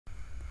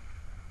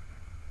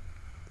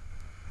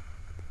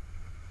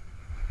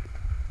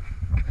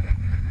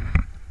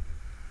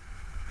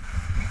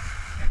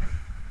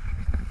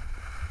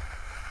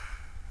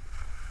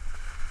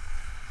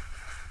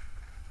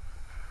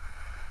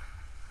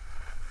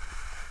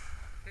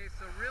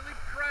So really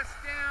press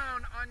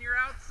down on your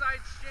outside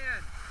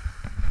shin.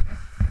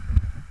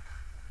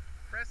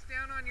 Press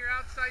down on your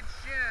outside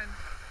shin.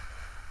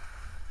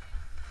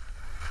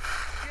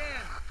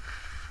 Shin.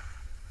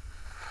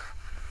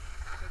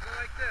 So go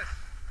like this.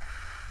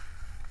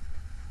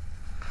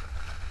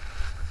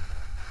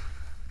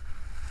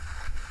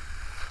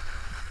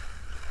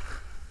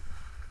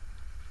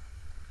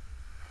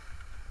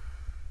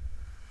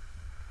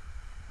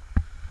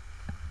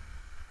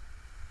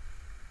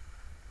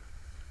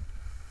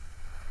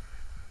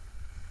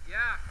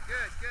 Yeah,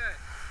 good, good.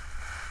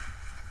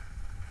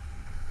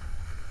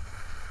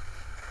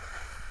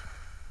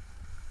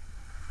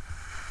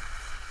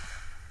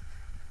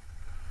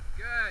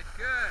 Good,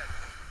 good.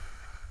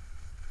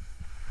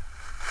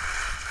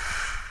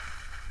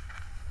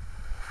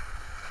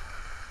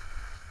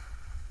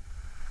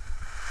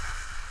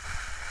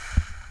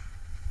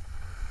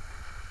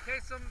 Okay,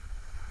 so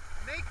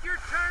make your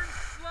turn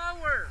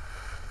slower.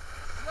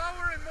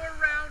 Slower and more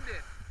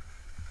rounded.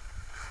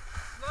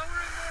 Slower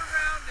and more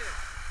rounded.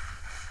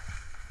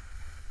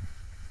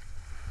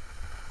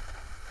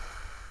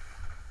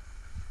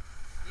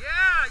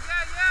 Yeah,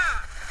 yeah,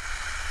 yeah.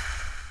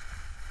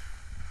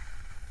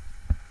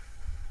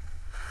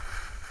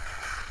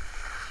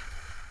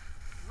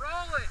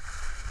 Roll it.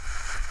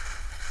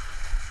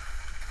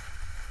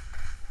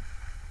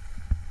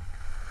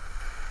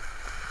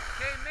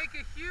 Okay, make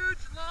a huge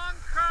long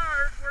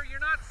carve where you're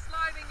not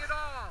sliding at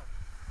all.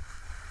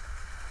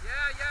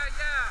 Yeah, yeah,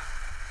 yeah.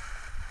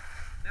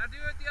 Now do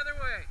it the other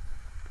way.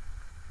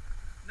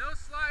 No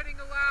sliding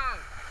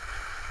allowed.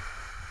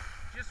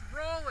 Just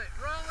roll it,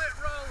 roll it,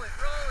 roll it,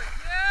 roll it.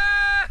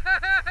 Yeah!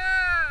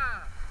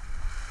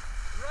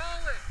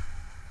 Roll it.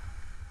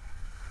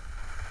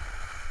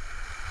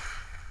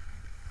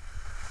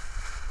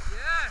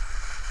 Yes.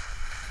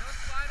 No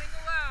sliding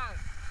allowed.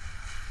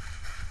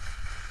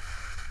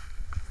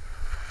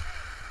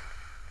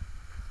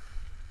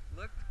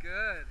 Looked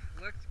good.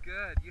 Looked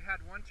good. You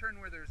had one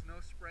turn where there's no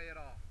spray at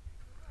all.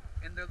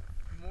 And the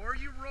more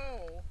you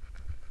roll,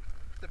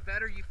 the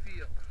better you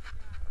feel. Yeah.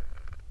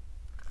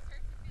 It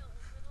starts to feel a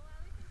little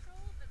out of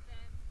control, but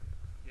then...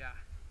 Yeah.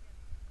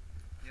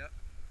 Yep.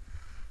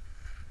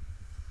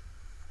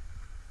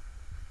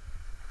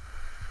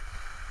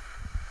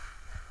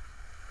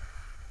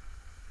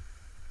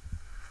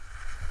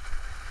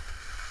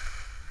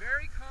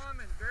 Very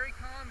common, very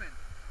common.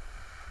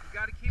 You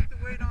got to keep the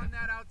weight on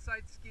that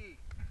outside ski.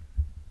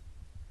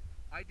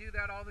 I do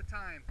that all the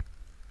time.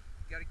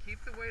 You got to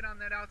keep the weight on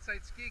that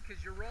outside ski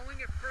because you're rolling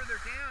it further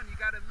down. You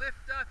got to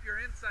lift up your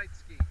inside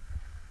ski.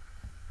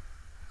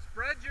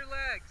 Spread your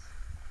legs.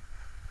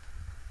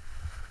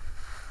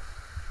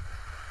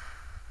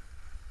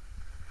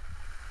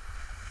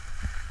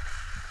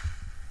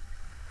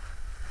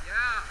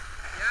 Yeah,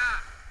 yeah.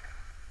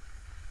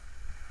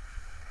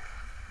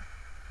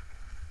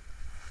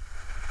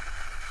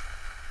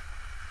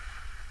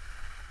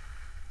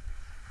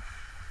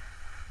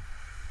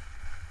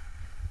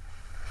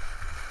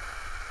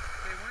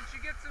 Okay, once you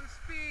get some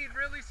speed,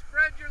 really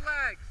spread your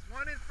legs,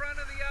 one in front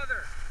of the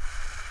other.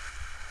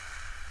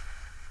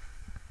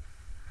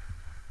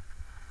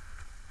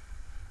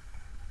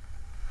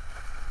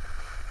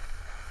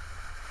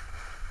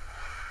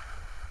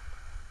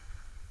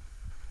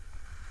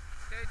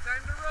 Okay,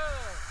 time to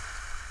roll.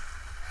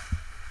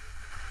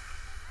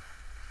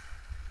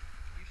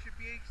 You should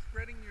be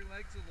spreading your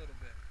legs a little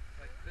bit,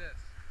 like this.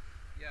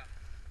 Yeah.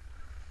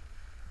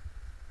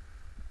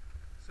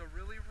 So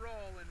really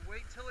roll and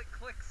wait till it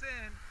clicks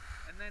in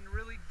and then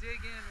really dig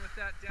in with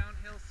that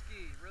downhill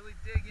ski. Really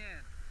dig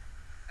in.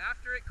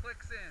 After it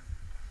clicks in.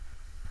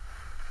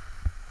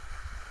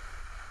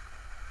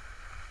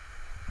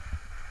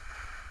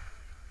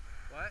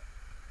 What?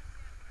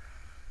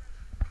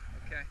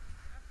 Okay.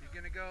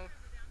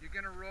 You're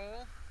gonna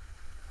roll.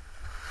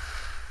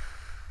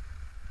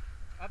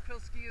 Uphill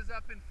ski is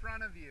up in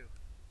front of you.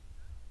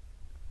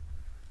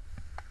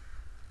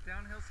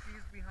 Downhill ski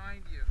is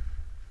behind you.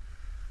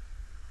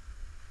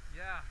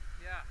 Yeah,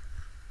 yeah.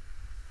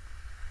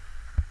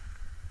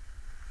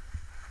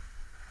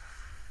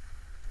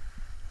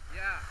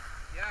 Yeah,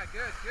 yeah,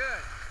 good,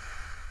 good.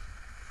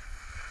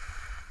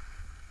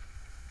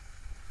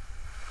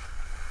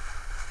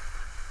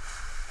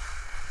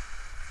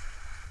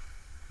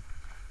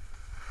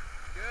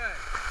 Good,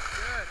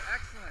 good,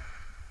 excellent.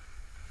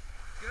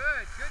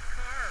 Good, good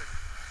card.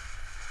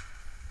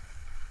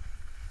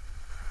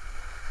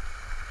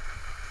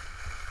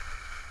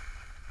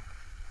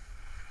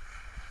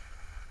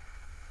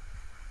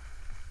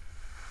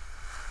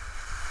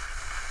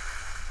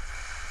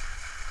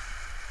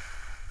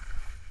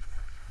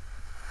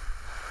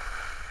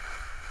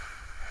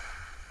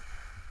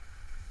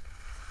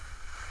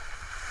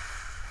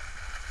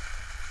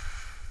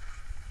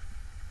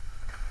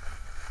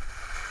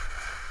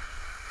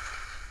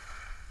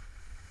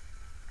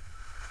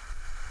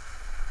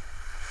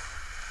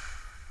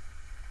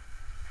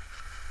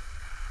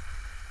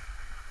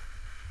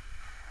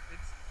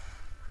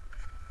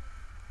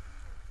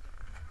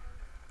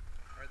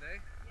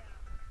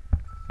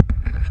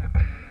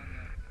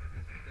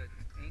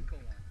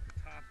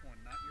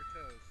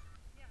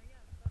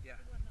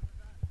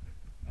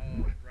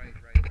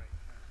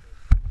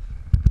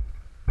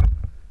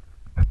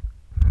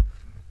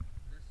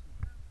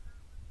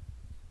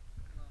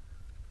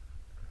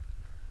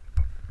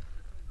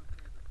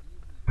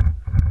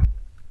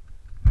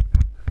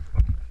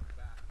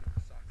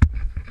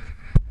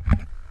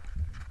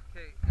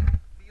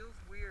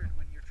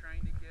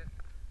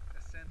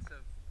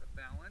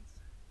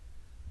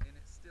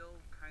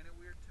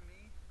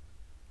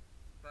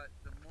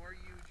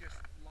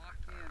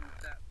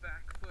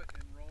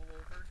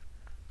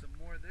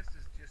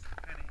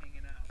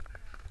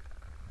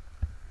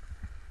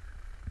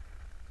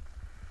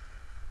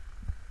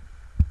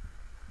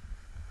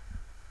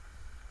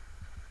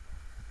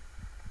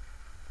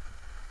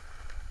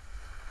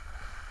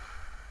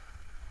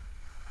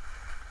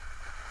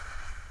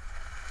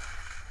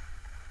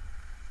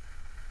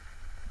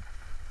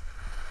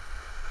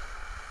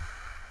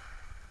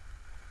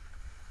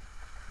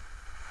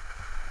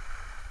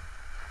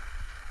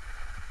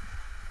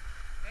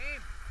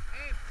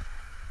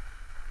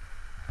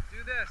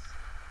 do this.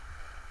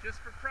 Just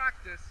for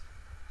practice,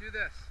 do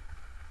this.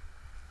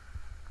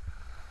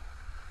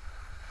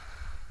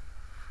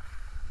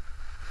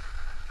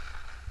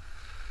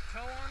 Toe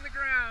on the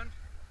ground.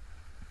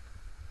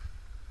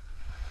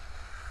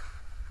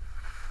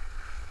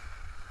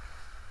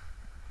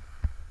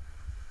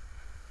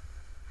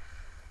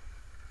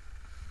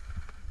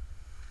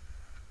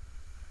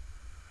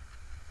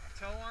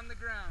 Toe on the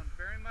ground,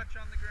 very much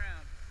on the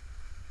ground.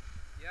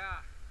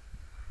 Yeah,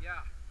 yeah.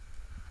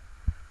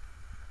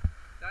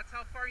 That's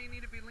how far you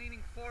need to be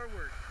leaning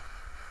forward.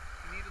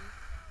 You need to